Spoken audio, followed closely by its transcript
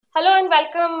Hello and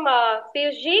welcome,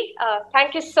 Piyush ji.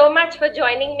 Thank you so much for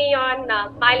joining me on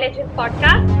My Legend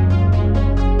podcast.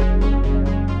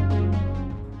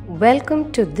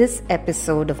 Welcome to this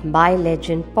episode of My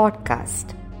Legend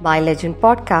podcast. My Legend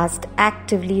podcast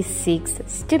actively seeks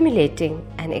stimulating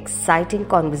and exciting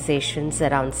conversations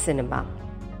around cinema.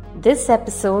 This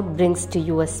episode brings to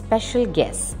you a special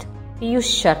guest,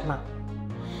 Piyush Sharma.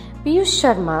 Piyush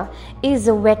Sharma is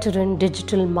a veteran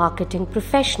digital marketing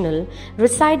professional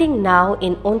residing now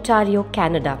in Ontario,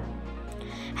 Canada.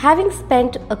 Having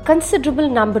spent a considerable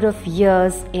number of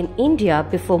years in India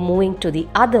before moving to the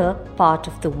other part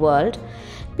of the world,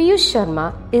 Piyush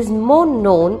Sharma is more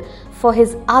known for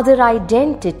his other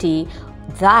identity,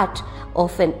 that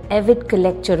of an avid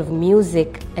collector of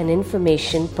music and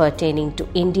information pertaining to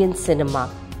Indian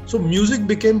cinema. So music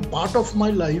became part of my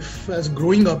life as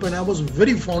growing up, and I was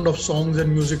very fond of songs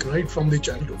and music right from the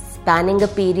childhood. Spanning a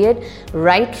period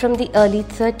right from the early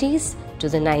 30s to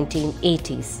the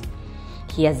 1980s.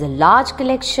 He has a large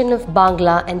collection of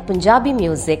Bangla and Punjabi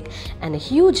music and a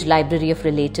huge library of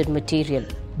related material.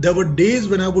 There were days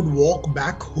when I would walk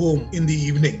back home in the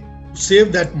evening,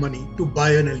 save that money to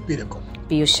buy an LP record.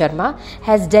 Piyush Sharma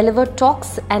has delivered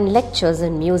talks and lectures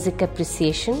on music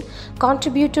appreciation,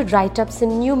 contributed write-ups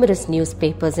in numerous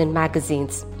newspapers and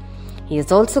magazines. He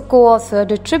has also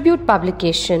co-authored a tribute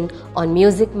publication on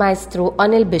music maestro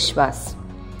Anil Biswas.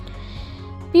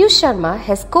 Piyush Sharma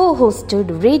has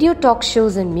co-hosted radio talk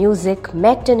shows on music,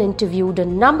 met and interviewed a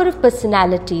number of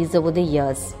personalities over the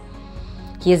years.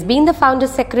 He has been the founder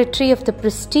secretary of the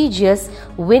prestigious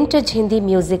Vintage Hindi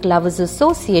Music Lovers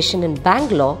Association in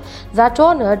Bangalore that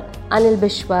honoured Anil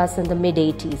Biswas in the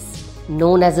mid-80s.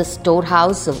 Known as a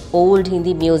storehouse of old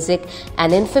Hindi music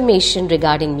and information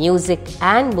regarding music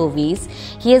and movies,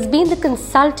 he has been the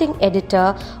consulting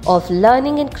editor of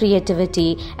Learning and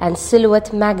Creativity and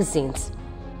Silhouette magazines.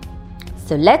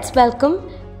 So let's welcome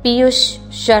Piyush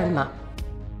Sharma.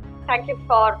 Thank you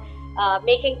for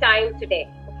making time today.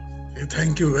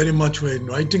 Thank you very much for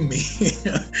inviting me.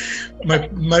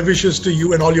 my wishes to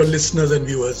you and all your listeners and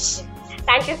viewers.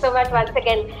 Thank you so much once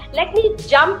again. Let me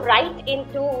jump right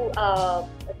into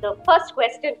the first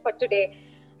question for today.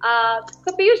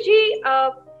 So Piyush ji,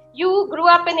 you grew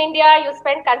up in India, you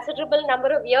spent considerable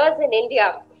number of years in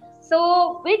India.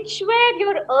 So which were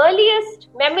your earliest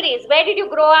memories? Where did you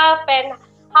grow up and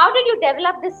how did you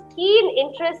develop this keen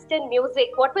interest in music?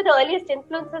 What were the earliest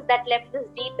influences that left this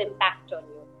deep impact on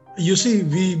you? You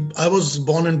see, I was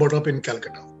born and brought up in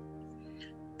Calcutta.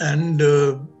 And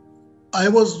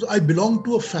I belonged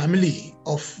to a family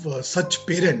of such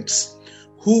parents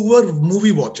who were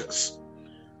movie watchers.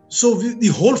 So the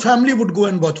whole family would go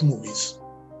and watch movies.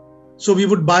 So we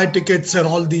would buy tickets and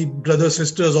all the brothers,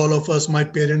 sisters, all of us, my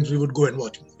parents, we would go and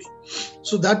watch movie.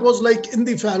 So that was like in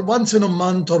the once in a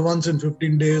month or once in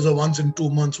 15 days or once in 2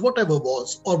 months, whatever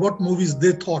was, or what movies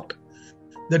they thought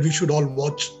that we should all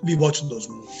watch, we watched those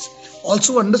movies.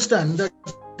 Also understand that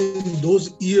in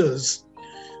those years,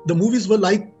 the movies were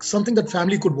like something that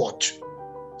family could watch.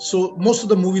 So most of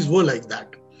the movies were like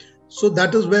that. So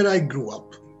that is where I grew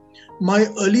up. My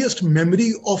earliest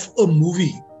memory of a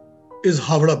movie is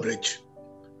Howrah Bridge,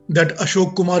 that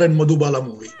Ashok Kumar and Madhubala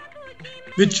movie,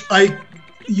 which I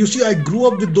grew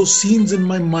up with those scenes in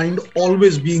my mind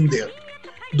always being there.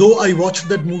 Though I watched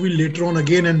that movie later on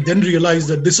again and then realized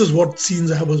that this is what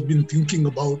scenes I have been thinking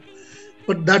about.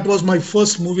 But that was my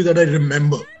first movie that I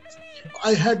remember.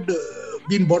 I had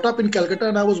been brought up in Calcutta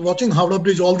and I was watching Howrah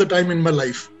Bridge all the time in my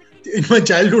life, in my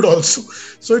childhood also.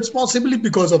 So it's possibly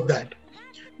because of that.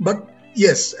 But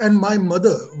yes, and my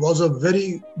mother was a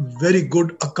very, very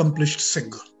good, accomplished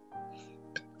singer.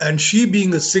 And she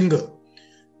being a singer,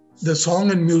 the song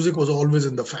and music was always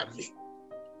in the family.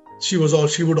 She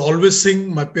would always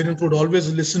sing. My parents would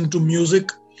always listen to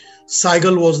music.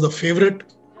 Saigal was the favorite.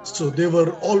 So they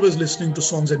were always listening to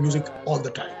songs and music all the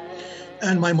time.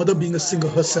 And my mother being a singer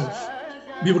herself,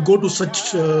 we would go to such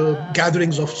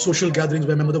social gatherings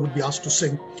where my mother would be asked to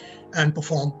sing and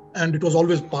perform. And it was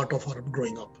always part of her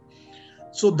growing up.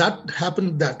 So that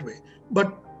happened that way.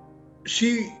 But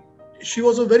she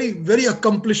was a very, very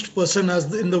accomplished person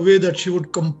in the way that she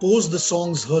would compose the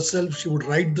songs herself. She would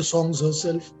write the songs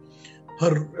herself.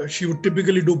 She would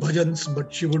typically do bhajans,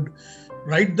 but she would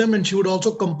write them and she would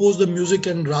also compose the music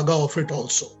and raga of it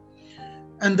also.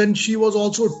 And then she was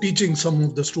also teaching some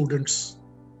of the students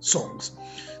songs.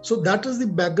 So that is the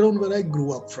background where I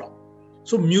grew up from.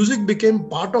 So music became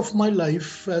part of my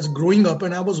life as growing up,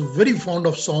 and I was very fond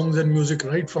of songs and music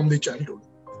right from the childhood.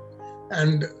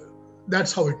 And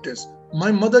that's how it is.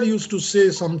 My mother used to say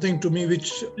something to me,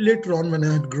 which later on when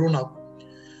I had grown up,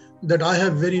 that I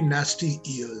have very nasty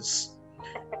ears.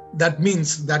 that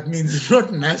means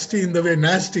not nasty in the way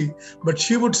nasty, but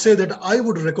she would say that I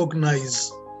would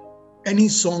recognize any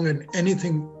song and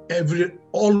anything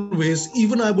always.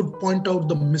 Even I would point out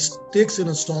the mistakes in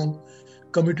a song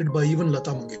committed by even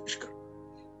Lata Mangeshkar.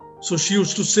 So she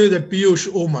used to say that, Piyush,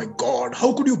 oh my God,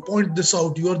 how could you point this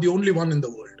out? You are the only one in the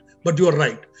world. But you are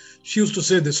right. She used to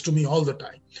say this to me all the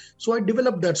time. So I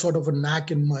developed that sort of a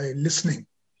knack in my listening,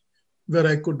 where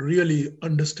I could really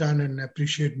understand and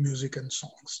appreciate music and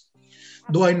songs.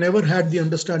 Though I never had the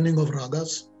understanding of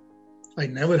ragas, I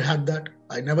never had that.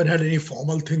 I never had any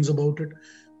formal things about it.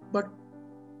 But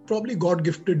probably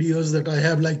God-gifted ears that I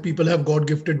have, like people have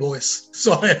God-gifted voice.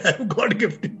 So I have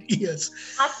God-gifted ears.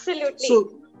 Absolutely.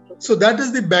 So that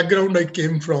is the background I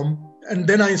came from. And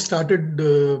then I started,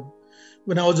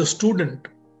 when I was a student,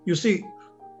 you see,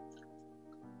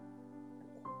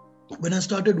 when I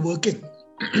started working,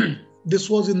 this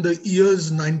was in the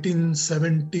years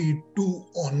 1972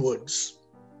 onwards.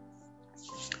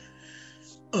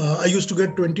 I used to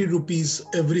get 20 rupees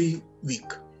every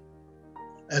week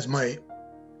as my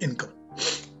income.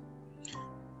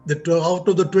 Out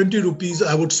of the 20 rupees,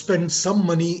 I would spend some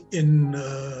money in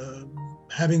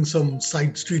having some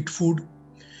side street food.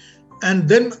 And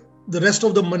then the rest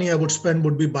of the money I would spend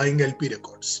would be buying LP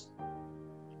records.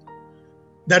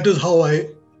 That is how I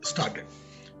started.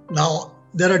 Now,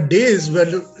 there are days where,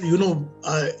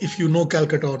 if you know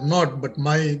Calcutta or not, but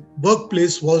my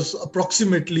workplace was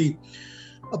approximately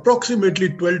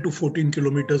 12 to 14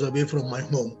 kilometers away from my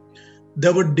home.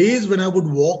 There were days when I would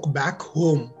walk back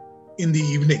home in the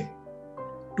evening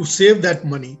to save that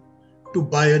money to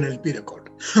buy an LP record.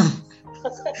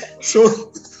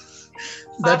 So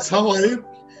that's how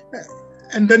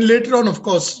and then later on, of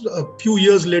course, a few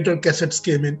years later, cassettes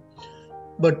came in.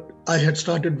 But I had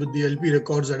started with the LP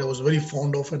records that I was very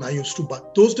fond of, and I used to buy.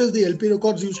 Those days, the LP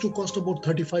records used to cost about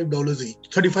 $35 each,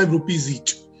 35 rupees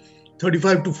each,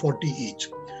 35 to 40 each.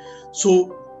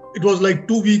 So it was like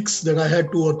 2 weeks that I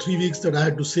had to, or 3 weeks that I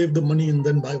had to save the money and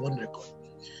then buy one record.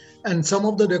 And some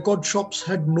of the record shops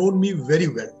had known me very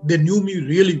well. They knew me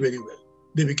really very well.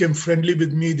 They became friendly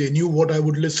with me. They knew what I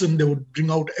would listen. They would bring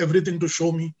out everything to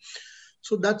show me.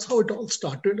 So that's how it all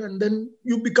started. And then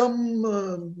you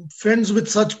become friends with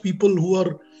such people who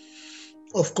are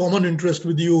of common interest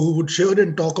with you, who would share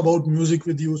and talk about music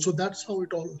with you. So that's how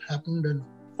it all happened. And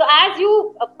so as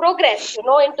you progressed,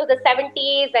 into the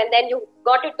 70s, and then you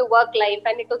got into work life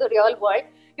and into the real world,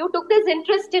 you took this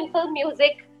interest in film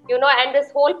music, and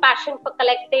this whole passion for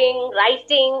collecting,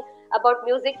 writing about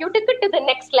music. You took it to the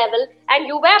next level, and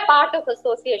you were part of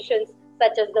associations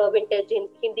such as the Vintage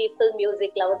Hindi Film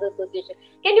Music Lovers Association.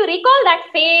 Can you recall that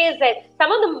phase and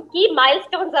some of the key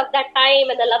milestones of that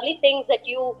time and the lovely things that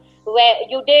you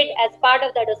did as part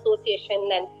of that association,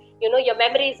 and your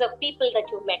memories of people that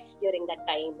you met during that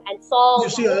time and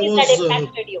songs that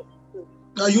impacted you?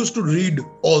 I used to read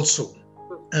also,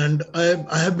 and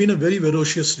I have been a very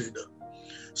voracious reader.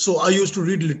 So I used to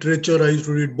read literature, I used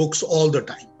to read books all the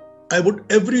time. I would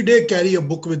every day carry a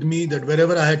book with me that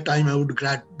wherever I had time, I would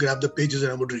grab the pages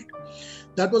and I would read.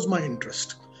 That was my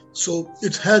interest. So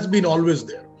it has been always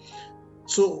there.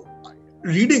 So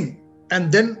reading,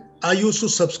 and then I used to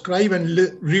subscribe and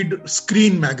read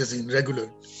Screen magazine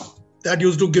regularly. That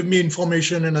used to give me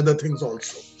information and other things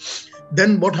also.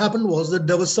 Then what happened was that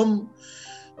there was some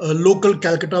local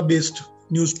Calcutta-based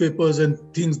newspapers and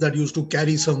things that used to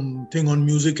carry something on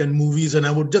music and movies, and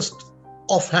I would just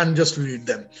offhand just read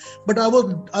them. But I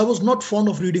was not fond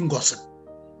of reading gossip.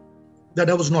 That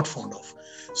I was not fond of.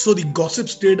 So the gossip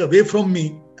stayed away from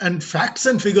me, and facts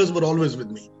and figures were always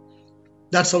with me.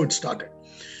 That's how it started.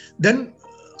 Then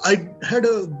I had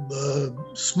a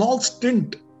small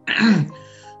stint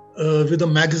with a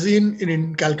magazine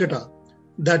in Calcutta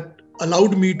that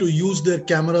allowed me to use their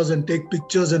cameras and take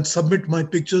pictures and submit my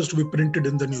pictures to be printed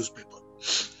in the newspaper.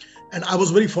 And I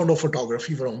was very fond of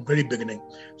photography from very beginning.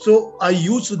 So I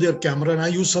used their camera, and I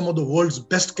used some of the world's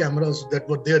best cameras that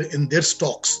were there in their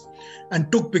stocks,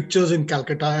 and took pictures in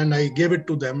Calcutta, and I gave it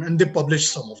to them, and they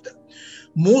published some of them.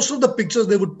 Most of the pictures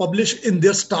they would publish in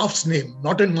their staff's name,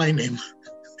 not in my name,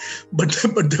 but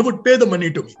they would pay the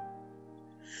money to me.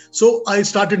 So I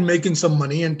started making some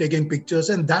money and taking pictures,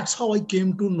 and that's how I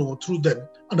came to know through them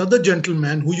another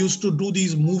gentleman who used to do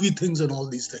these movie things and all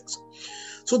these things.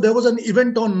 So there was an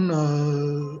event on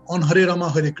Hare Rama,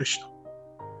 Hare Krishna.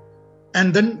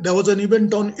 And then there was an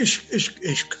event on Ishq, Ishq,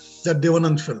 Ishq, that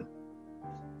Devanand film.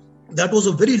 That was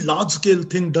a very large-scale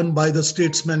thing done by the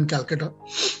statesman Calcutta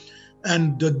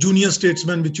and the junior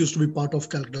statesman which used to be part of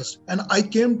Calcutta. And I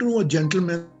came to know a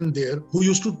gentleman there who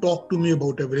used to talk to me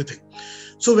about everything.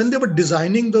 So when they were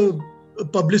designing the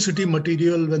publicity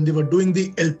material, when they were doing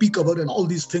the LP cover and all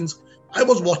these things, I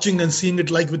was watching and seeing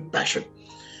it like with passion.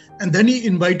 And then he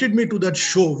invited me to that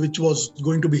show, which was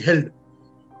going to be held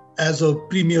as a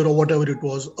premiere or whatever it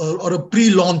was, or a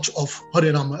pre-launch of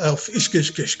Hare Rama, of Ishq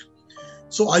Ishq Ishq.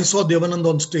 So I saw Devanand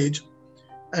on stage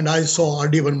and I saw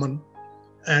R.D. Burman,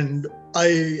 and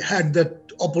I had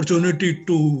that opportunity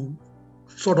to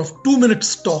sort of 2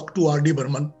 minutes talk to R.D.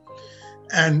 Burman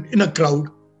and in a crowd.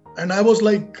 And I was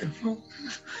like,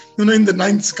 in the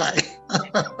ninth sky.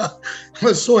 I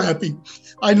was so happy.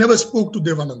 I never spoke to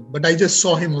Devanand, but I just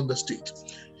saw him on the stage.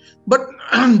 But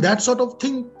that sort of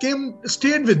thing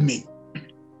stayed with me.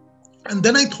 And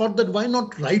then I thought that why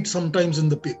not write sometimes in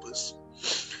the papers?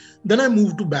 Then I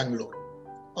moved to Bangalore.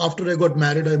 After I got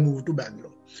married, I moved to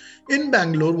Bangalore. In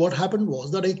Bangalore, what happened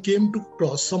was that I came to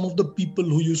cross some of the people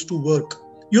who used to work.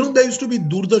 There used to be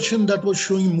Doordarshan that was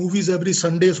showing movies every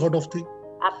Sunday sort of thing.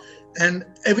 And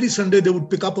every Sunday they would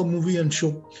pick up a movie and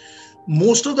show.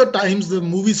 Most of the times the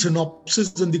movie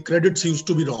synopsis and the credits used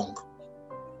to be wrong,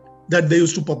 that they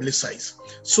used to publicize.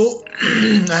 So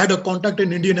I had a contact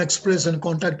in Indian Express and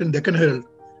contact in Deccan Herald.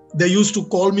 They used to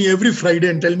call me every Friday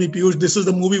and tell me, Piyush, this is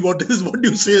the movie, what do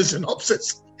you say a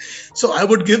synopsis? So I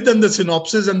would give them the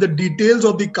synopsis and the details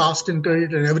of the cast and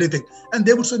credit and everything. And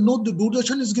they would say, no, the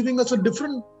Doordarshan is giving us a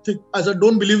different thing. I said,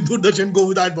 don't believe Doordarshan, go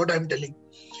with that, what I'm telling.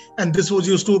 And this was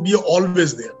used to be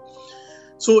always there.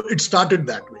 So it started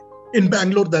that way. In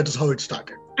Bangalore, that is how it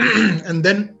started. And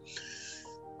then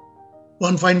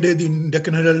one fine day, the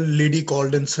Deccan Herald lady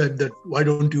called and said that, why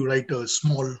don't you write a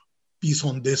small piece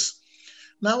on this?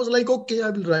 And I was like, okay, I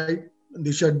will write. And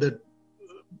they said that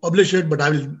publish it, but I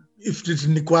will, if it's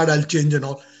required, I'll change and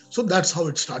all. So that's how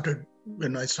it started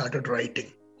when I started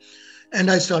writing.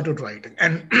 And I started writing.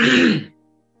 And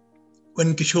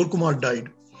when Kishore Kumar died,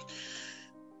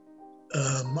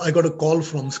 I got a call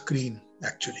from Screen,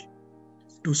 actually,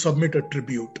 to submit a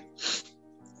tribute.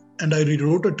 And I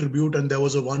rewrote a tribute, and there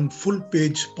was a one full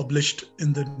page published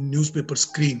in the newspaper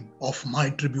Screen of my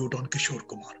tribute on Kishore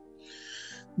Kumar.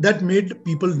 That made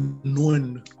people know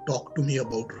and talk to me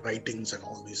about writings and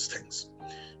all these things.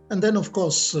 And then, of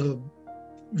course,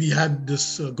 we had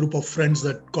this group of friends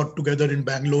that got together in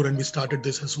Bangalore, and we started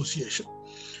this association.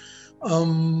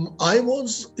 I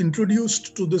was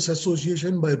introduced to this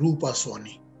association by Roop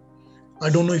Aswani. I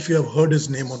don't know if you have heard his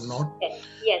name or not.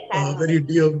 Yes,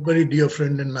 very dear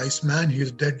friend and nice man. He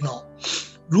is dead now.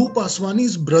 Roop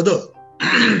Aswani's brother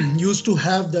used to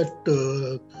have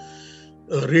that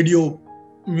radio,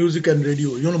 music and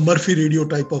radio, Murphy Radio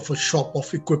type of a shop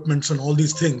of equipments and all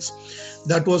these things.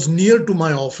 That was near to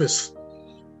my office.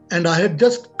 And I had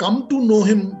just come to know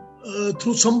him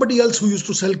through somebody else who used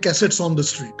to sell cassettes on the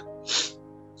street.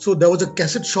 So there was a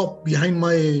cassette shop behind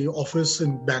my office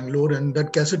in Bangalore, and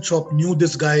that cassette shop knew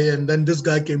this guy, and then this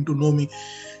guy came to know me.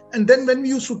 And then when we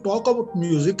used to talk about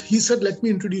music, he said, let me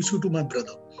introduce you to my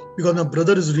brother, because my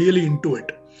brother is really into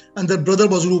it. And that brother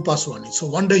was Roop Aswani. So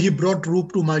one day he brought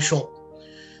Roop to my shop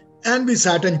and we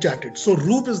sat and chatted. So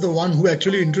Roop is the one who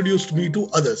actually introduced me to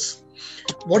others.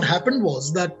 What happened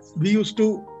was that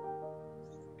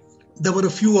there were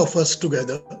a few of us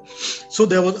together. So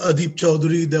there was Adip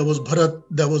Chaudhary, there was Bharat,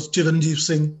 there was Chiranjeev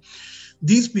Singh,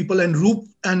 these people, and Roop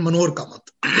and Manohar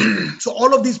Kamath. So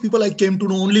all of these people I came to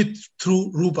know only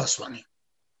through Roop Aswani.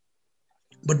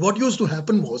 But what used to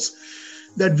happen was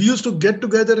that we used to get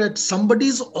together at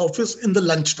somebody's office in the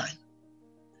lunchtime.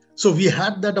 So we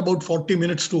had that about 40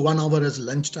 minutes to 1 hour as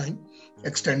lunchtime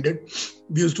extended.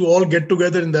 We used to all get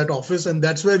together in that office, and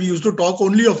that's where we used to talk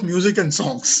only of music and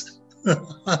songs.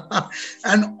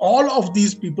 And all of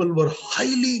these people were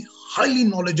highly, highly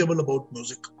knowledgeable about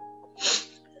music.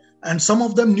 And some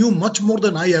of them knew much more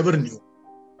than I ever knew,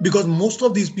 because most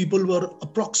of these people were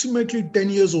approximately 10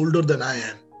 years older than I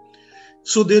am.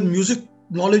 So their music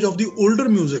knowledge of the older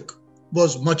music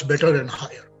was much better and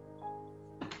higher.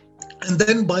 And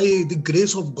then by the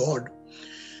grace of God,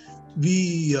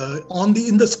 we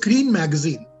in the Screen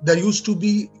magazine, there used to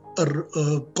be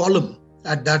a column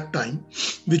at that time,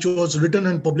 which was written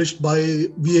and published by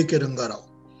V.A.K. Ranga Rao.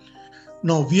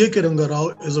 Now, V.A.K. Ranga Rao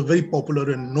is a very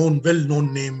popular and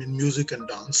well-known name in music and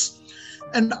dance.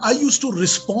 And I used to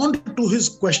respond to his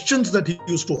questions that he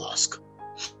used to ask.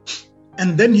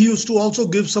 And then he used to also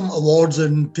give some awards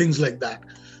and things like that.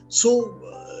 So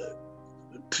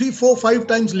 3, 4, 5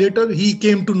 times later, he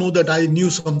came to know that I knew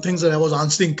some things and I was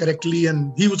answering correctly,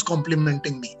 and he was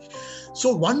complimenting me.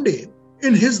 So one day,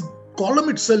 in his column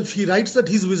itself, he writes that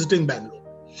he's visiting Bangalore.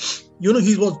 He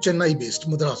was Chennai based,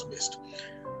 Madras based.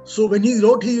 So when he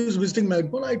wrote he was visiting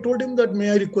Bangalore, I told him that,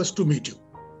 may I request to meet you?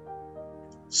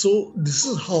 So this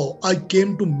is how I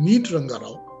came to meet Ranga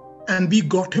Rao. and we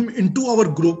got him into our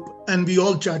group and we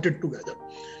all chatted together.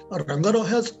 Ranga Rao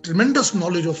has tremendous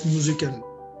knowledge of music and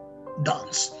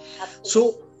dance.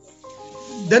 So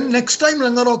then next time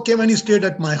Ranga Rao came and he stayed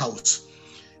at my house.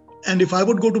 And if I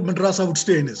would go to Madras, I would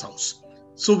stay in his house.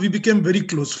 So we became very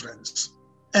close friends.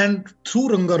 And through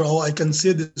Ranga Rao, I can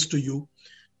say this to you,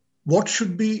 what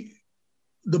should be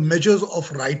the measures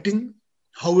of writing,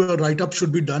 how a write-up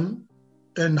should be done,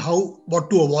 and what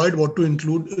to avoid, what to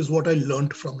include is what I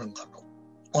learned from Ranga Rao,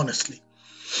 honestly.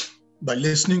 By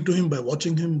listening to him, by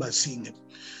watching him, by seeing him.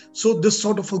 So this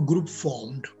sort of a group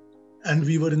formed, and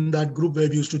we were in that group where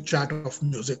we used to chat of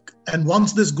music. And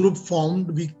once this group formed,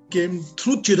 we came,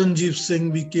 through Chiranjeev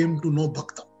Singh, we came to know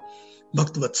Bhakt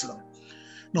Vatsalam.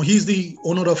 Now he's the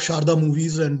owner of Sharda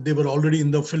Movies, and they were already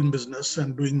in the film business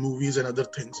and doing movies and other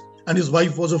things. And his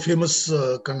wife was a famous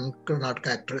Karnataka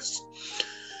actress.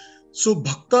 So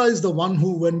Bhakta is the one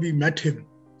who, when we met him,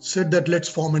 said that let's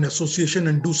form an association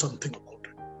and do something about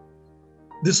it.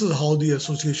 This is how the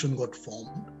association got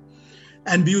formed.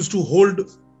 And we used to hold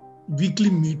weekly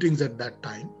meetings at that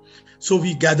time. So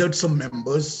we gathered some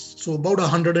members. So about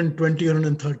 120,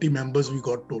 130 members we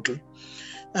got total.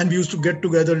 And we used to get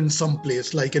together in some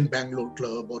place, like in Bangalore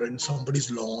Club or in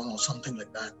somebody's lawn or something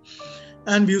like that.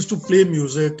 And we used to play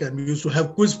music, and we used to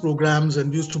have quiz programs, and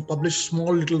we used to publish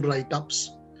small little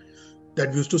write-ups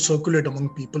that we used to circulate among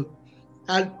people.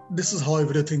 And this is how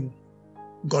everything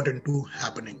got into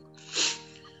happening.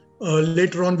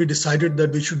 Later on, we decided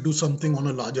that we should do something on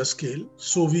a larger scale.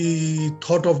 So we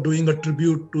thought of doing a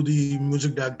tribute to the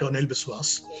music director Anil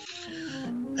Biswas.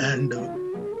 And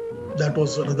that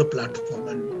was another platform.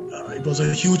 And it was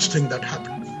a huge thing that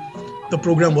happened. The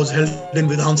program was held in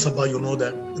Vidhan Sabha, you know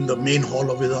that, in the main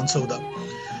hall of Vidhan Sabha.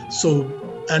 So,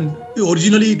 and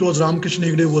originally it was Ramakrishna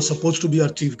Hegde who was supposed to be our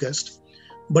chief guest.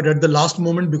 But at the last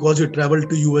moment, because he traveled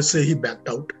to USA, he backed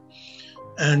out.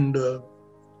 And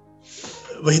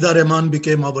Wahida Rahman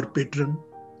became our patron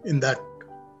in that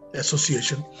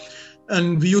association.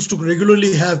 And we used to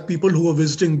regularly have people who were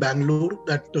visiting Bangalore,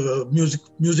 that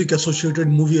music associated,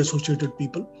 movie associated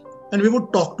people. And we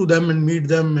would talk to them and meet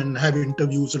them and have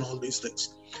interviews and all these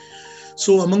things.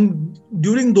 So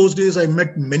during those days, I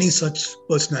met many such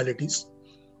personalities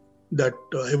that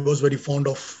I was very fond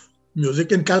of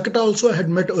music. In Calcutta also, I had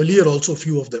met earlier also a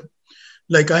few of them.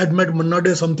 Like I had met Manna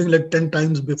Dey something like 10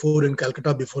 times before in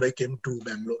Calcutta before I came to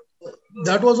Bangalore.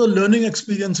 That was a learning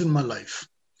experience in my life,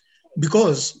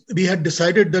 because we had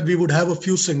decided that we would have a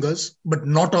few singers, but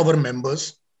not our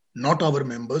members,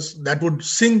 that would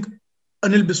sing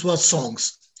Anil Biswas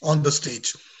songs on the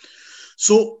stage.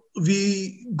 So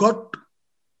we got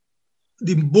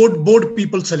the board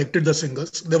people selected the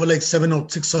singers. There were like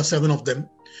 6 or 7 of them.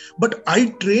 But I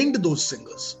trained those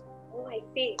singers.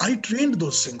 I trained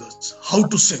those singers how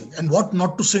to sing and what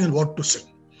not to sing and what to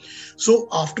sing. So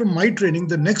after my training,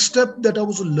 the next step that I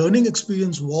was a learning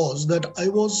experience was that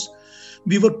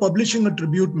we were publishing a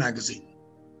tribute magazine.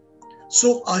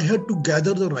 So I had to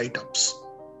gather the write-ups.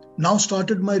 Now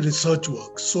started my research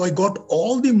work. So I got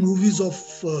all the movies of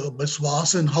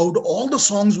Biswas and how all the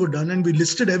songs were done, and we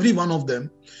listed every one of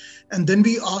them. And then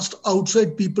we asked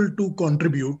outside people to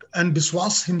contribute, and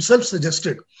Biswas himself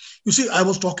suggested. You see, I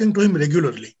was talking to him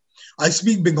regularly. I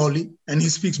speak Bengali and he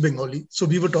speaks Bengali. So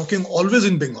we were talking always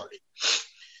in Bengali.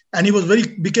 And he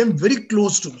became very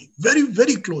close to me, very,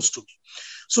 very close to me.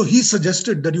 So he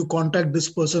suggested that you contact this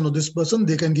person or this person,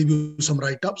 they can give you some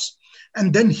write-ups.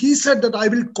 And then he said that I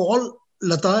will call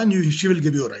Lata and she will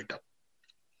give you a write-up.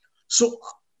 So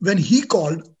when he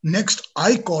called, next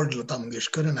I called Lata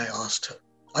Mangeshkar and I asked her.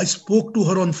 I spoke to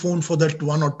her on phone for that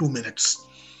 1 or 2 minutes.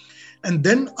 And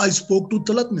then I spoke to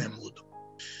Talat Mahmood.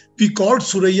 We called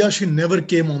Suraya, she never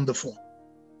came on the phone.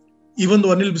 Even though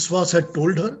Anil Biswas had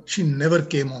told her, she never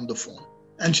came on the phone.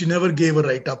 And she never gave a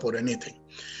write-up or anything.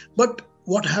 But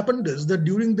what happened is that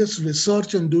during this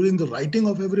research and during the writing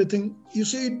of everything, you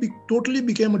see, it totally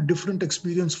became a different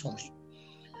experience for me.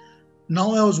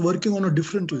 Now I was working on a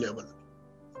different level.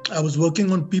 I was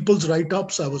working on people's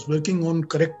write-ups. I was working on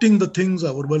correcting the things. I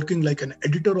was working like an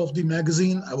editor of the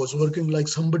magazine. I was working like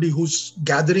somebody who's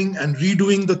gathering and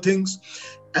redoing the things.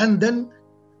 And then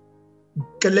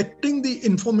collecting the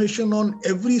information on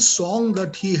every song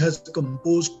that he has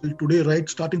composed till today, right,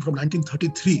 starting from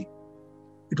 1933.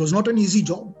 It was not an easy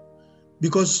job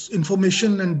because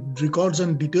information and records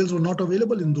and details were not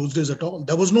available in those days at all.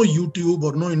 There was no YouTube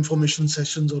or no information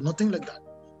sessions or nothing like that.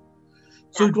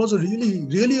 So it was a really,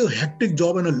 really a hectic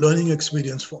job and a learning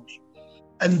experience for me.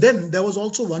 And then there was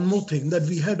also one more thing that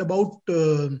we had about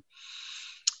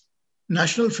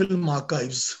National Film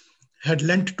Archives had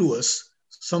lent to us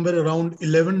somewhere around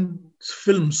 11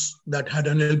 films that had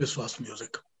Anil Biswas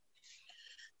music.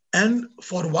 And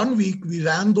for 1 week, we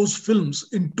ran those films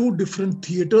in 2 different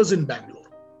theaters in Bangalore.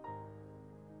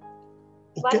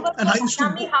 Okay, and I used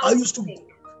to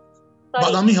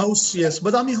Badami House, yes.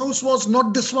 Badami House was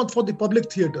not this one for the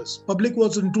public theaters. Public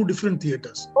was in 2 different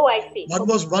theaters. Oh, I see.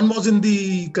 One was in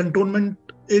the cantonment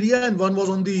area and one was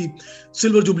on the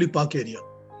Silver Jubilee Park area.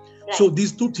 Right. So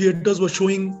these 2 theaters were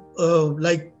showing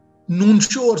like noon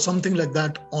show or something like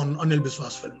that on Anil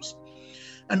Biswas films.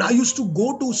 And I used to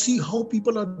go to see how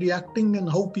people are reacting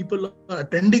and how people are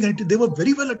attending it. They were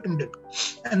very well attended.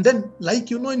 And then,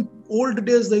 like, in old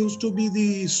days, there used to be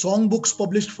the song books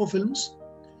published for films.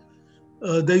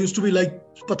 There used to be like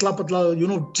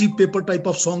patla, cheap paper type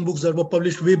of song books that were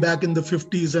published way back in the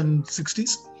 50s and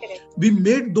 60s. Correct. We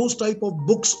made those type of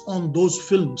books on those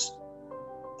films,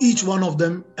 each one of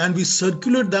them, and we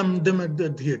circulated them at the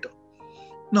theater.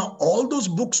 Now, all those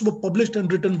books were published and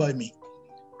written by me.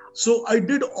 So I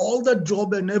did all that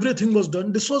job and everything was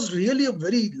done. This was really a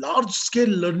very large scale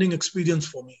learning experience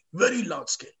for me. Very large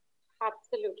scale.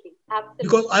 Absolutely.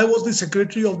 Because I was the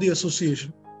secretary of the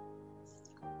association.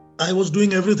 I was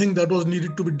doing everything that was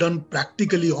needed to be done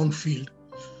practically on field.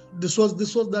 This was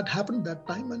that happened that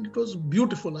time, and it was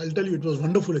beautiful. I'll tell you, it was a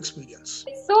wonderful experience.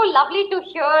 It's so lovely to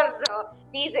hear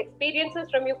these experiences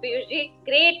from you, Piyushji.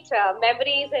 Great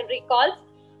memories and recalls.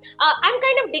 I'm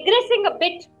kind of digressing a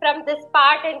bit from this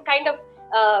part and kind of,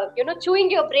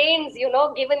 chewing your brains,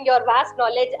 given your vast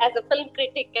knowledge as a film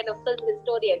critic and a film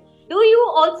historian. Do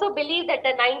you also believe that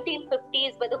the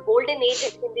 1950s were the golden age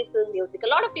of Hindi film music? A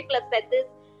lot of people have said this,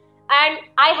 and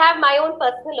I have my own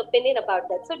personal opinion about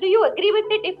that. So do you agree with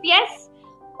it? If yes,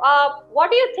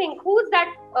 what do you think? Who's that?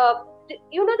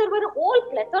 There were a whole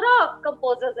plethora of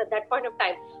composers at that point of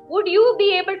time. Would you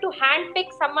be able to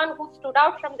handpick someone who stood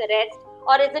out from the rest?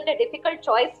 Or is it a difficult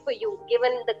choice for you,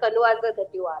 given the Kanuaza that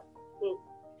you are?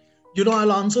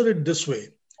 I'll answer it this way.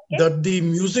 Okay. That the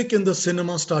music in the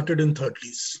cinema started in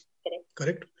 30s.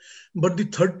 Correct? But the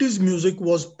 30s music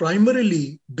was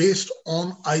primarily based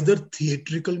on either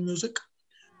theatrical music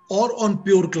or on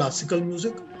pure classical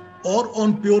music or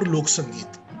on pure Lok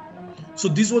Sangeet. So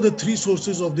these were the 3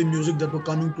 sources of the music that were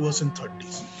coming to us in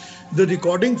 30s. The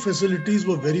recording facilities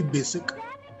were very basic.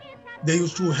 They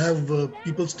used to have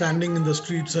people standing in the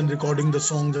streets and recording the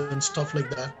songs and stuff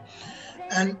like that.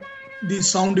 And the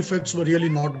sound effects were really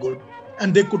not good.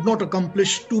 And they could not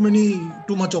accomplish too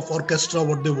much of orchestra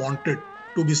what they wanted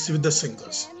to be with the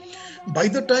singers. By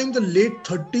the time the late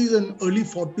 30s and early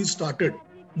 40s started,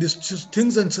 these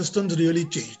things and systems really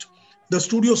changed. The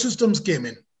studio systems came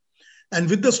in. And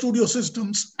with the studio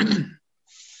systems,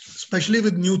 especially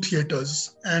with new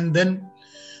theaters, and then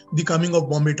the coming of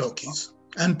Bombay Talkies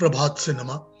and Prabhat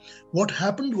Cinema, what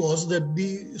happened was that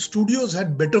the studios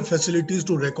had better facilities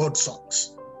to record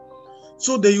songs.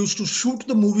 So they used to shoot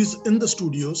the movies in the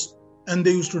studios and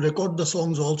they used to record the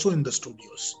songs also in the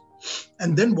studios.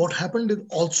 And then what happened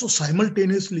also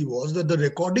simultaneously was that the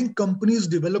recording companies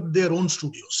developed their own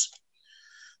studios.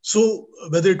 So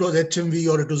whether it was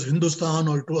HMV or it was Hindustan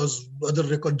or it was other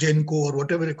record, Genco or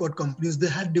whatever record companies, they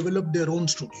had developed their own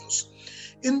studios.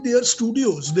 In their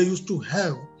studios, they used to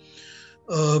have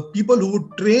people who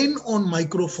would train on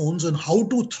microphones and how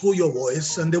to throw your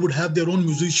voice, and they would have their own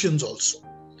musicians also.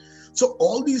 So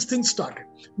all these things started.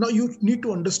 Now you need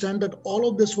to understand that all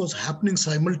of this was happening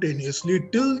simultaneously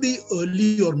till the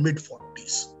early or mid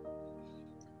 40s.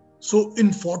 So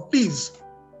in 40s,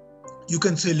 you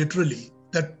can say literally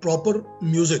that proper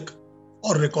music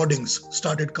or recordings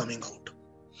started coming out.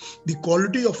 The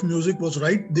quality of music was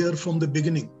right there from the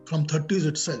beginning, from 30s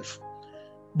itself.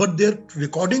 But their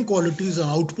recording qualities and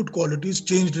output qualities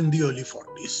changed in the early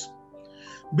 40s.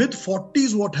 With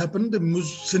 40s, what happened, the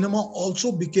cinema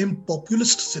also became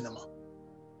populist cinema.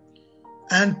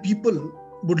 And people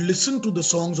would listen to the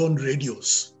songs on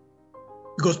radios.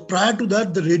 Because prior to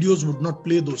that, the radios would not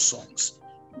play those songs.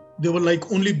 They were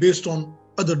like only based on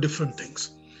other different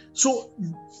things. So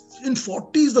in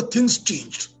 40s, the things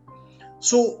changed.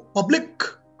 So public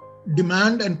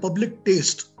demand and public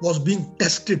taste was being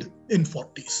tested in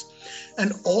 40s.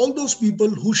 And all those people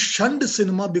who shunned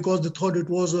cinema because they thought it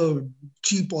was a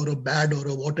cheap or a bad or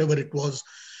a whatever it was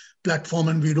platform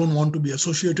and we don't want to be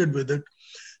associated with it,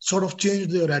 sort of changed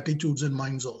their attitudes and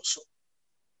minds also.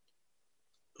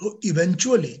 So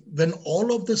eventually, when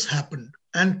all of this happened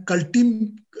and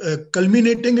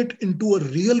culminating it into a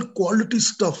real quality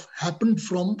stuff happened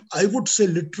from, I would say,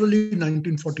 literally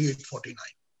 1948-49.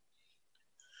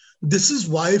 This is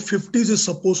why 50s is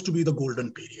supposed to be the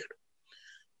golden period.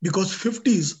 Because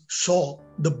 50s saw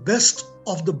the best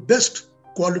of the best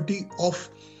quality of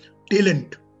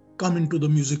talent come into the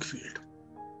music field.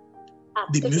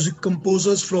 Absolutely. The music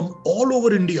composers from all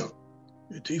over India,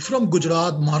 from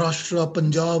Gujarat, Maharashtra,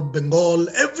 Punjab, Bengal,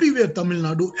 everywhere, Tamil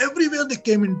Nadu, everywhere they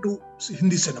came into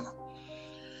Hindi cinema.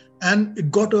 And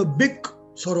it got a big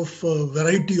sort of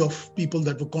variety of people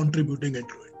that were contributing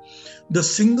into it. The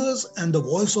singers and the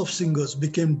voice of singers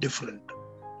became different.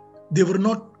 They were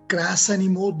not crass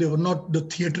anymore. They were not the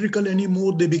theatrical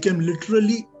anymore. They became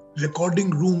literally recording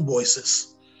room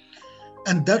voices.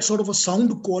 And that sort of a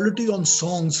sound quality on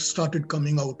songs started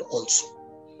coming out also.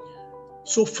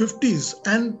 So 50s,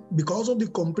 and because of the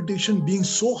competition being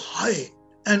so high,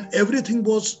 and everything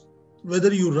was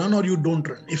whether you run or you don't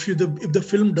run. If the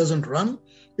film doesn't run,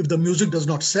 if the music does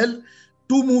not sell,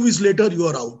 2 movies later you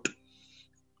are out.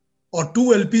 Or 2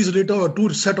 LPs later or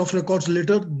 2 set of records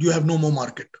later, you have no more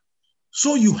market.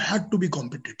 So you had to be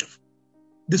competitive.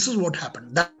 This is what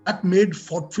happened. That made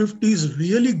 50s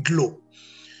really glow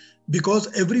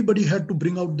because everybody had to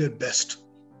bring out their best.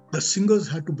 The singers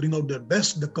had to bring out their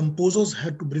best. The composers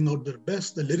had to bring out their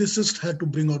best. The lyricists had to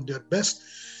bring out their best.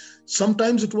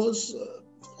 Sometimes it was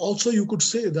also, you could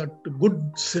say that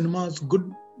good cinemas, good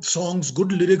songs,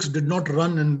 good lyrics did not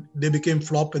run and they became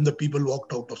flop and the people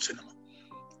walked out of cinema.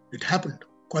 It happened,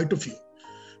 quite a few.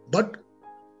 But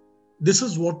this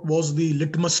is what was the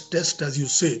litmus test, as you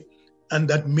say, and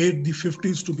that made the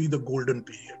 50s to be the golden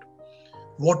period.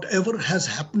 Whatever has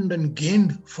happened and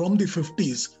gained from the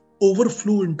 50s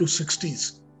overflew into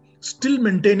 60s, still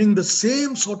maintaining the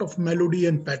same sort of melody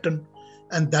and pattern.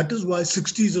 And that is why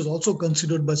 60s is also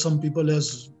considered by some people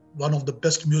as one of the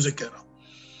best music era.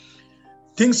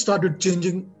 Things started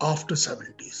changing after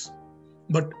 70s.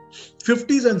 But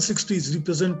 50s and 60s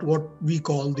represent what we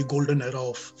call the golden era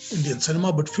of Indian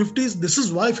cinema. But 50s, this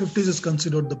is why 50s is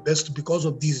considered the best because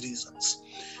of these reasons.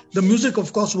 The music,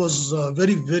 of course, was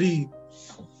very, very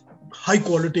high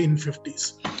quality in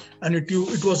 50s. And it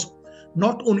was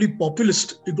not only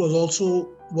populist, it was also,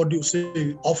 what do you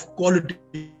say, of quality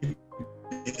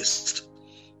based.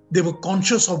 They were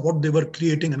conscious of what they were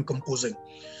creating and composing.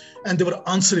 And they were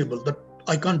answerable, that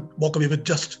I can't walk away with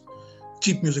just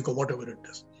cheap music or whatever it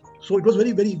is. So it was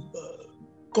very, very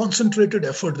concentrated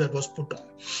effort that was put on.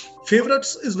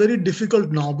 Favorites is very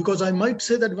difficult now because I might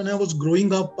say that when I was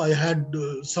growing up, I had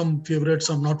some favorites,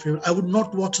 some not favorites. I would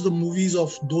not watch the movies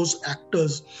of those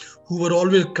actors who were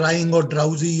always crying or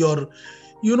drowsy or,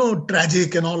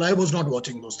 tragic and all. I was not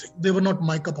watching those things. They were not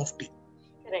my cup of tea.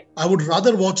 Correct. I would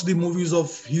rather watch the movies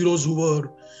of heroes who were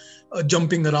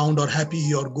jumping around or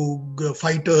happy or go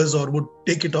fighters or would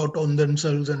take it out on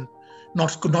themselves and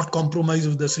not compromise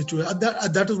with the situation.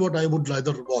 That is what I would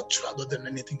rather watch rather than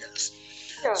anything else.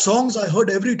 Sure. Songs, I heard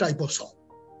every type of song.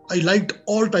 I liked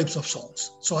all types of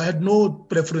songs. So I had no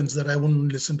preference that I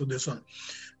wouldn't listen to this one.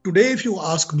 Today, if you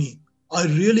ask me, I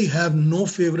really have no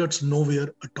favorites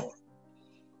nowhere at all.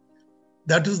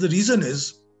 That is the reason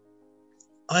is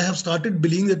I have started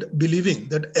believing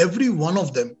that every one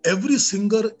of them, every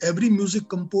singer, every music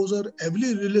composer,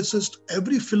 every lyricist,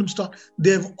 every film star,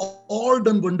 they have all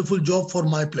done wonderful job for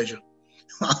my pleasure.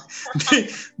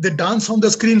 they dance on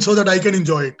the screen so that I can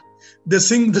enjoy it. They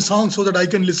sing the song so that I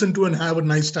can listen to and have a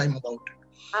nice time about it.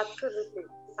 Absolutely.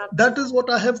 That is what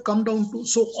I have come down to.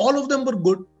 So all of them were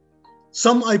good.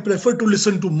 Some I prefer to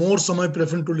listen to more, some I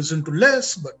prefer to listen to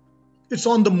less, but it's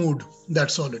on the mood.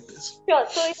 That's all it is. Sure.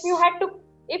 So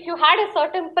if you had a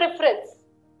certain preference,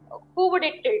 who would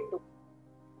it tilt to?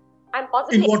 I'm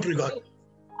positive. In what regard?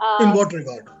 In what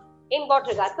regard? In what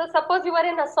regard? So suppose you were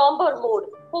in a somber mood,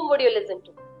 whom would you listen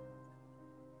to?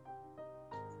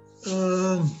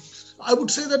 I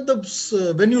would say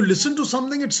that when you listen to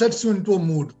something, it sets you into a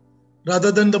mood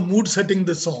rather than the mood setting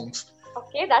the songs.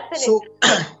 Okay, that's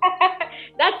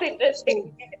that's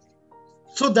interesting.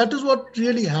 So that is what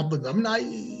really happens. I mean,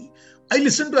 I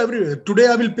listen to everywhere. Today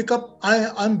I will pick up,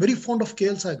 I'm very fond of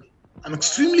KL Sehgal. I'm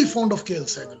extremely fond of KL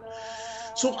Sehgal.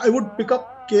 So I would pick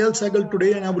up KL Sehgal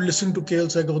today and I would listen to KL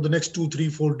Sehgal for the next 2, 3,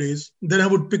 4 days. Then I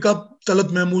would pick up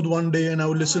Talat Mahmood one day and I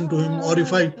would listen to him. Or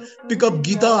if I pick up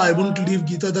Geeta, I wouldn't leave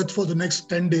Geeta. That's for the next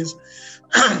 10 days.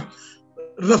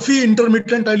 Rafi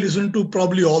intermittent, I listen to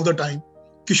probably all the time.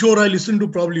 Kishore, I listen to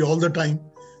probably all the time.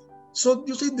 So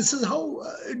you see, this is how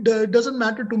it doesn't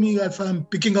matter to me if I'm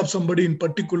picking up somebody in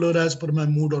particular as per my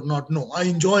mood or not. No, I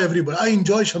enjoy everybody. I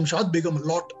enjoy Shamshad Begum a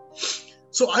lot.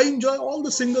 So I enjoy all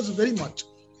the singers very much.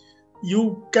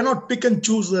 You cannot pick and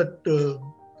choose that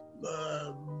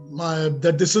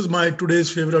that this is my today's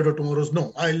favorite or tomorrow's.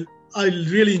 No, I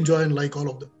really enjoy and like all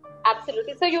of them.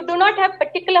 Absolutely. So you do not have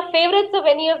particular favorites of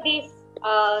any of these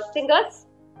singers?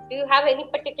 Do you have any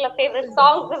particular favorite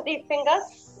songs of these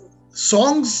singers?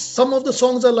 Songs, some of the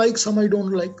songs I like, some I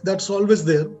don't like. That's always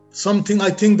there. Something I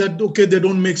think that, okay, they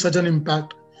don't make such an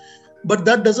impact. But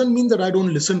that doesn't mean that I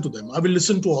don't listen to them. I will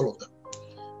listen to all of them.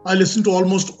 I listen to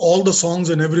almost all the songs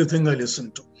and everything I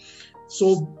listen to.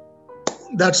 So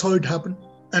that's how it happened.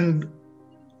 And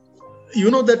you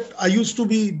know that I used to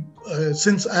be,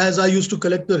 since as I used to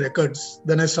collect the records,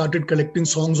 then I started collecting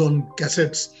songs on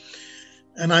cassettes.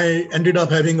 And I ended up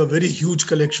having a very huge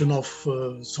collection of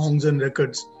songs and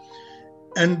records.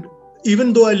 And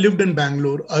even though I lived in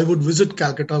Bangalore, I would visit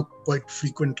Calcutta quite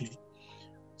frequently.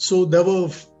 So there were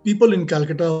people in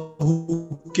Calcutta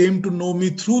who came to know me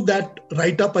through that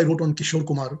write-up I wrote on Kishore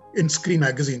Kumar in Screen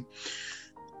magazine.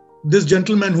 This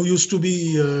gentleman who used to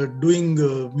be doing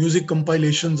music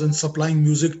compilations and supplying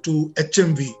music to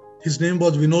HMV, his name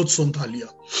was Vinod Sonthalia.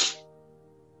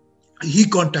 He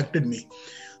contacted me.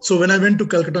 So when I went to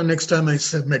Calcutta next time, I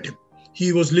met him.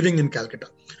 He was living in Calcutta.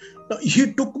 Now,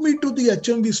 he took me to the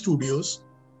HMV studios,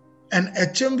 and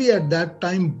HMV at that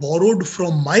time borrowed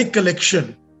from my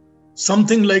collection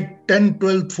something like 10,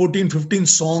 12, 14, 15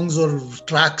 songs or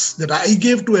tracks that I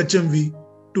gave to HMV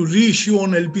to reissue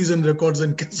on LPs and records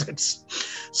and cassettes.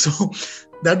 So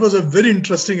that was a very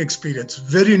interesting experience.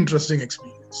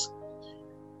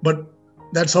 But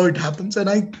that's how it happens.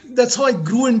 And that's how I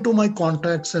grew into my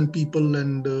contacts and people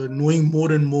and knowing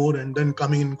more and more and then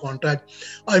coming in contact.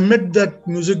 I met that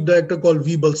music director called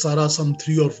V. Balsara some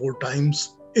 3 or 4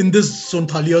 times in this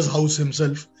Sonthalia's house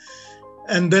himself.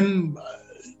 And then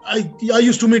I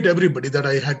used to meet everybody that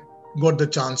I had got the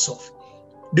chance of.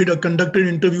 Conducted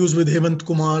interviews with Hemant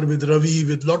Kumar, with Ravi,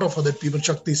 with a lot of other people,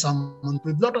 Shakti Samant,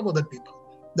 with a lot of other people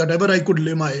that ever I could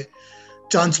lay my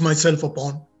chance myself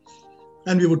upon.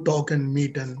 And we would talk and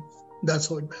meet, and that's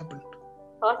how it happened.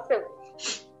 Awesome.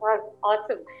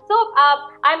 Awesome. So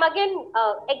I'm again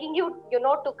egging you,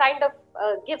 to kind of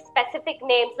give specific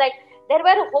names. Like there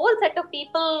were a whole set of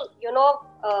people,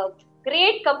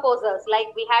 great composers.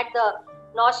 Like we had the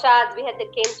Naushads, we had the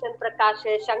Khemchand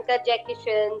Prakashes, Shankar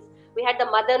Jaikishans, we had the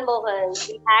Madan Mohans,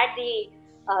 we had the,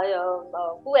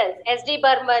 who else? S.D.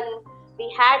 Burman.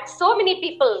 We had so many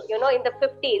people, in the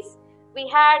 50s. We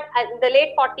had in the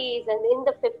late 40s and in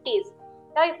the 50s.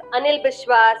 Right? Anil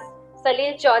Biswas,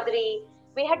 Salil Chaudhary.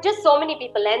 We had just so many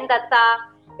people. N. Datta.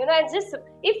 And just,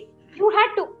 if you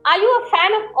had to, are you a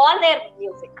fan of all their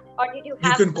music? Or did you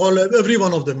have... You can call every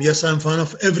one of them. Yes, I'm a fan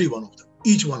of every one of them.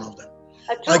 Each one of them.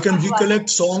 I can recollect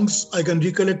songs. I can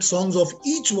recollect songs of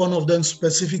each one of them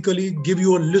specifically, give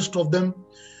you a list of them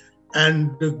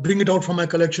and bring it out from my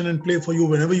collection and play for you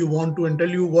whenever you want to and tell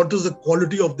you what is the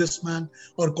quality of this man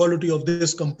or quality of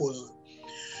this composer.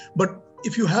 But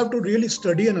if you have to really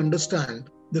study and understand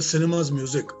the cinema's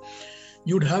music,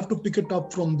 you'd have to pick it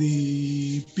up from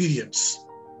the periods.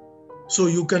 So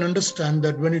you can understand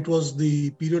that when it was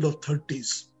the period of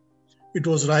 30s, it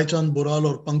was Raichand Boral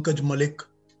or Pankaj Malik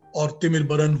or Timil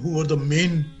Baran who were the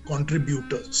main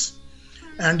contributors.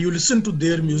 And you listen to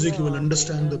their music, you will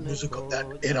understand the music of that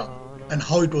era and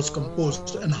how it was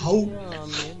composed and how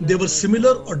they were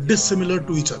similar or dissimilar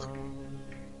to each other.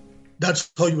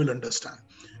 That's how you will understand.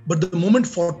 But the moment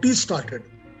 40s started,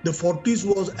 the 40s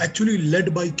was actually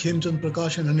led by Khemchand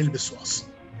Prakash and Anil Biswas.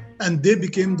 And they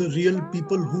became the real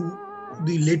people who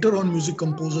the later on music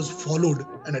composers followed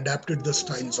and adapted the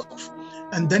styles of.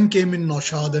 And then came in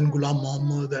Naushad and Ghulam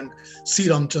Muhammad and C.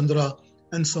 Ramchandra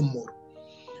and some more.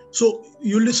 So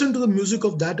you listen to the music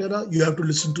of that era, you have to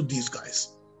listen to these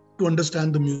guys to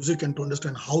understand the music and to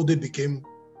understand how they became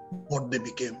what they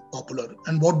became popular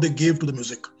and what they gave to the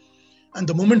music. And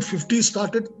the moment 50s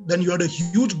started, then you had a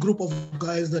huge group of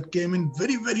guys that came in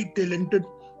very, very talented,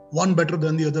 one better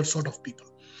than the other sort of people,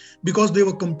 because they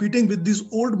were competing with these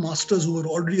old masters who were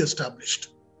already established.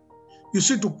 You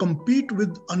see, to compete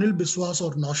with Anil Biswas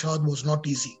or Naushad was not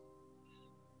easy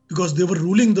because they were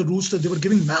ruling the roost. They were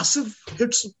giving massive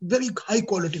hits, very high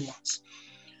quality ones.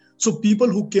 So people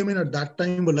who came in at that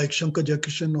time were like Shankar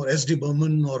Jaikishan or S.D.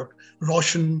 Burman or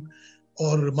Roshan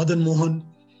or Madan Mohan.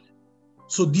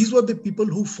 So these were the people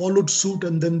who followed suit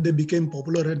and then they became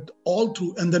popular and all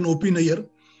through, and then O.P. Nayyar.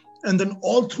 And then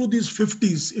all through these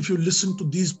 50s, if you listen to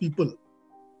these people,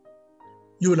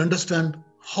 you will understand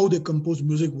how they composed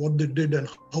music, what they did and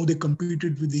how they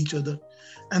competed with each other.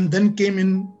 And then came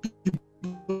in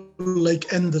people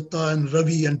like N. Datta and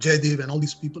Ravi and Jaidev and all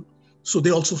these people. So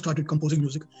they also started composing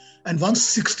music. And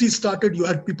once 60s started, you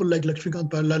had people like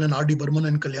Lakshmikant Pyarlal and R.D. Burman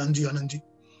and Kalyanji Anandji,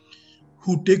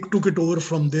 who took it over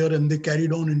from there and they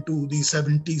carried on into the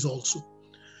 70s also.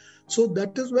 So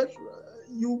that is where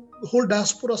whole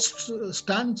diaspora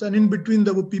stands. And in between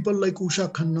there were people like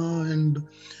Usha Khanna and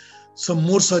some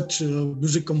more such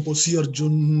music composers, C.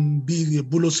 Arjun, B.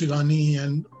 Bulo Sirani,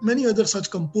 and many other such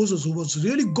composers who was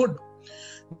really good.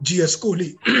 G.S.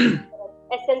 Kohli.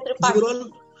 S.N.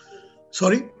 Tripathi.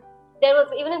 Sorry? There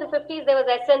was, even in the 50s, there was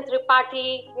S.N.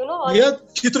 Tripathi, Yeah,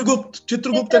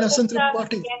 Chitragupt and S.N.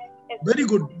 Tripathi. Yes. Very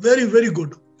good. Very, very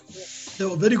good. Yes. They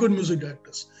were very good music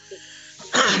directors.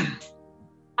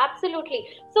 Absolutely.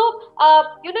 So,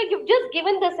 you've just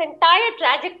given this entire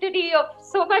trajectory of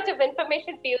so much of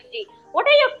information, Piyushji. What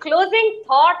are your closing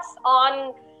thoughts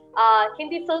on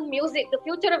Hindi film music, the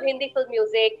future of Hindi film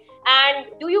music? And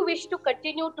do you wish to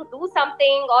continue to do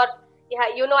something, or,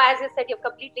 as you said, you've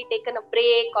completely taken a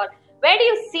break, or where do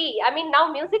you see? I mean,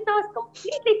 now music now has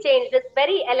completely changed. It's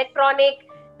very electronic.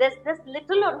 There's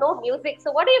little or no music.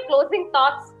 So what are your closing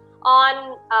thoughts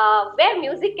on where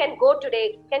music can go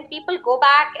today? Can people go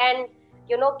back and,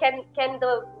 can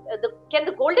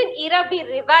the golden era be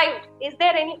revived? Is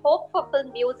there any hope for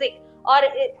film music, or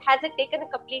has it taken a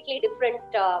completely different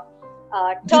turn?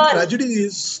 The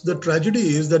tragedy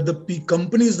is that the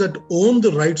companies that own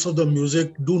the rights of the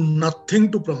music do nothing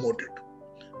to promote it.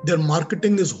 Their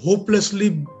marketing is hopelessly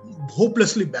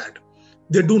bad.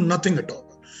 They do nothing at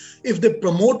all. If they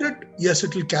promote it, yes,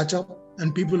 it will catch up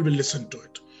and people will listen to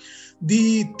it.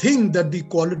 The thing that the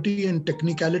quality and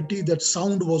technicality, that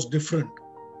sound was different,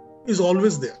 is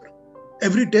always there.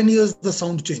 Every 10 years, the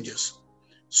sound changes.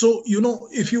 So,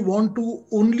 if you want to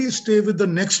only stay with the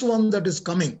next one that is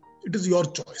coming, it is your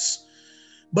choice.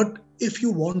 But if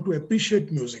you want to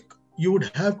appreciate music, you would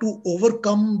have to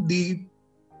overcome the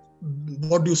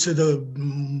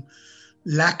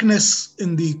lackness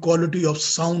in the quality of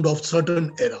sound of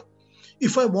certain era.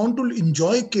 If I want to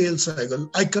enjoy KL Sehgal,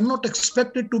 I cannot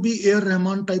expect it to be A.R.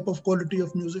 Rahman type of quality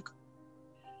of music.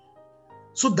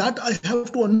 So that I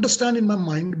have to understand in my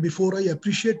mind before I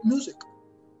appreciate music.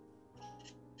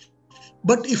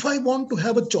 But if I want to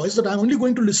have a choice that I'm only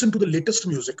going to listen to the latest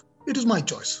music, it is my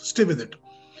choice. Stay with it.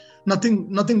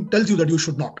 Nothing tells you that you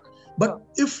should not. But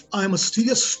if I am a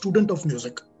serious student of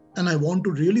music and I want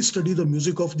to really study the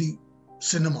music of the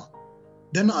cinema,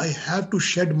 then I have to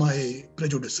shed my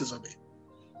prejudices away.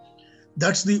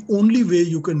 That's the only way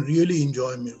you can really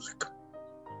enjoy music.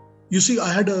 You see,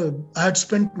 I had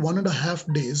spent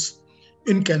 1.5 days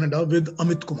in Canada with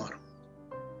Amit Kumar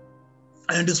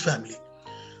and his family.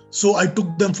 So I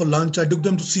took them for lunch, I took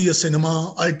them to see a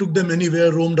cinema, I took them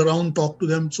anywhere, roamed around, talked to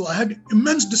them. So I had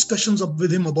immense discussions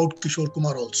with him about Kishore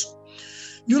Kumar also.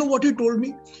 You know what he told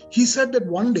me? He said that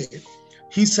one day,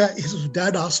 his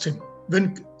dad asked him,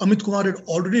 when Amit Kumar had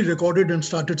already recorded and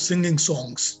started singing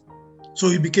songs, so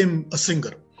he became a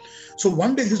singer. So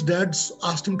one day his dad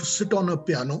asked him to sit on a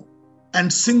piano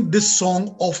and sing this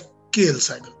song of KL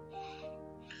Sehgal.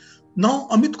 Now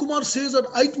Amit Kumar says that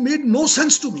it made no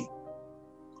sense to me.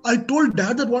 I told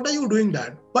dad that, what are you doing,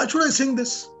 dad? Why should I sing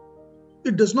this?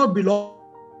 It does not belong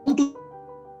to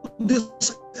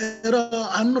this era.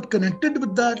 I'm not connected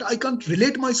with that. I can't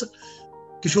relate myself.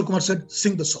 Kishore Kumar said,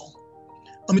 sing the song.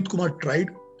 Amit Kumar tried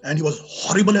and he was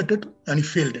horrible at it and he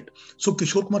failed it. So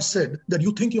Kishore Kumar said that,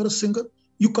 you think you're a singer?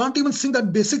 You can't even sing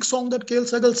that basic song that KL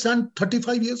Sehgal sang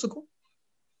 35 years ago.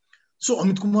 So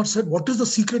Amit Kumar said, what is the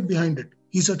secret behind it?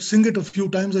 He said, sing it a few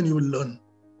times and you will learn.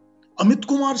 Amit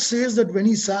Kumar says that when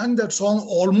he sang that song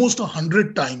almost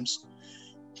 100 times,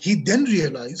 he then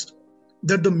realized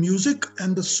that the music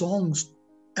and the songs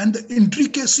and the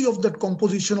intricacy of that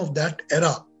composition of that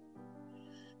era,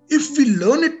 if we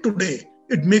learn it today,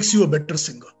 it makes you a better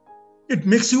singer. It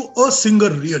makes you a singer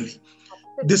really.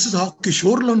 This is how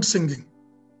Kishore learned singing.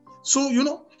 So,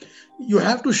 you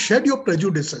have to shed your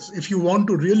prejudices. If you want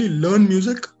to really learn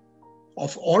music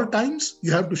of all times,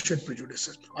 you have to shed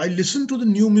prejudices. I listen to the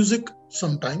new music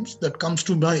sometimes that comes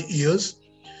to my ears.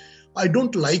 I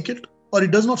don't like it, or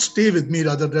it does not stay with me,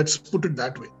 rather, let's put it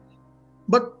that way.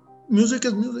 But music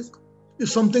is music. If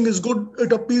something is good,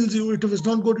 it appeals you. If it's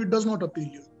not good, it does not appeal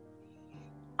you.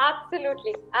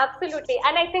 Absolutely.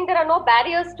 And I think there are no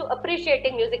barriers to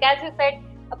appreciating music. As you said,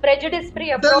 a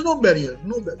prejudice-free approach. There's no barrier.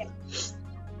 Yes.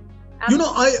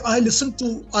 I listen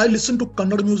to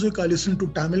Kannada music, I listen to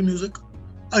Tamil music,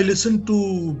 I listen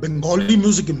to Bengali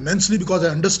music immensely because I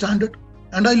understand it,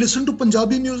 and I listen to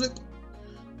Punjabi music,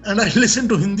 and I listen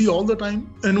to Hindi all the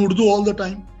time, and Urdu all the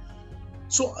time.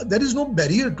 So there is no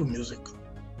barrier to music.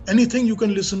 Anything you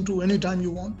can listen to anytime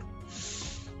you want.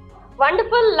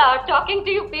 Wonderful talking to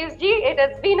you, Piyushji. It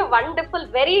has been a wonderful,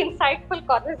 very insightful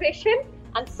conversation.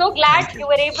 I'm so glad you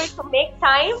were able to make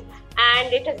time.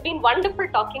 And it has been wonderful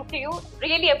talking to you.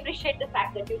 Really appreciate the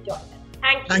fact that you joined us.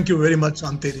 Thank you. Thank you very much,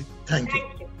 Anteri. Thank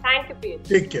you. Thank you, Piyush.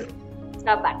 Take care.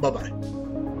 Bye-bye. Bye-bye.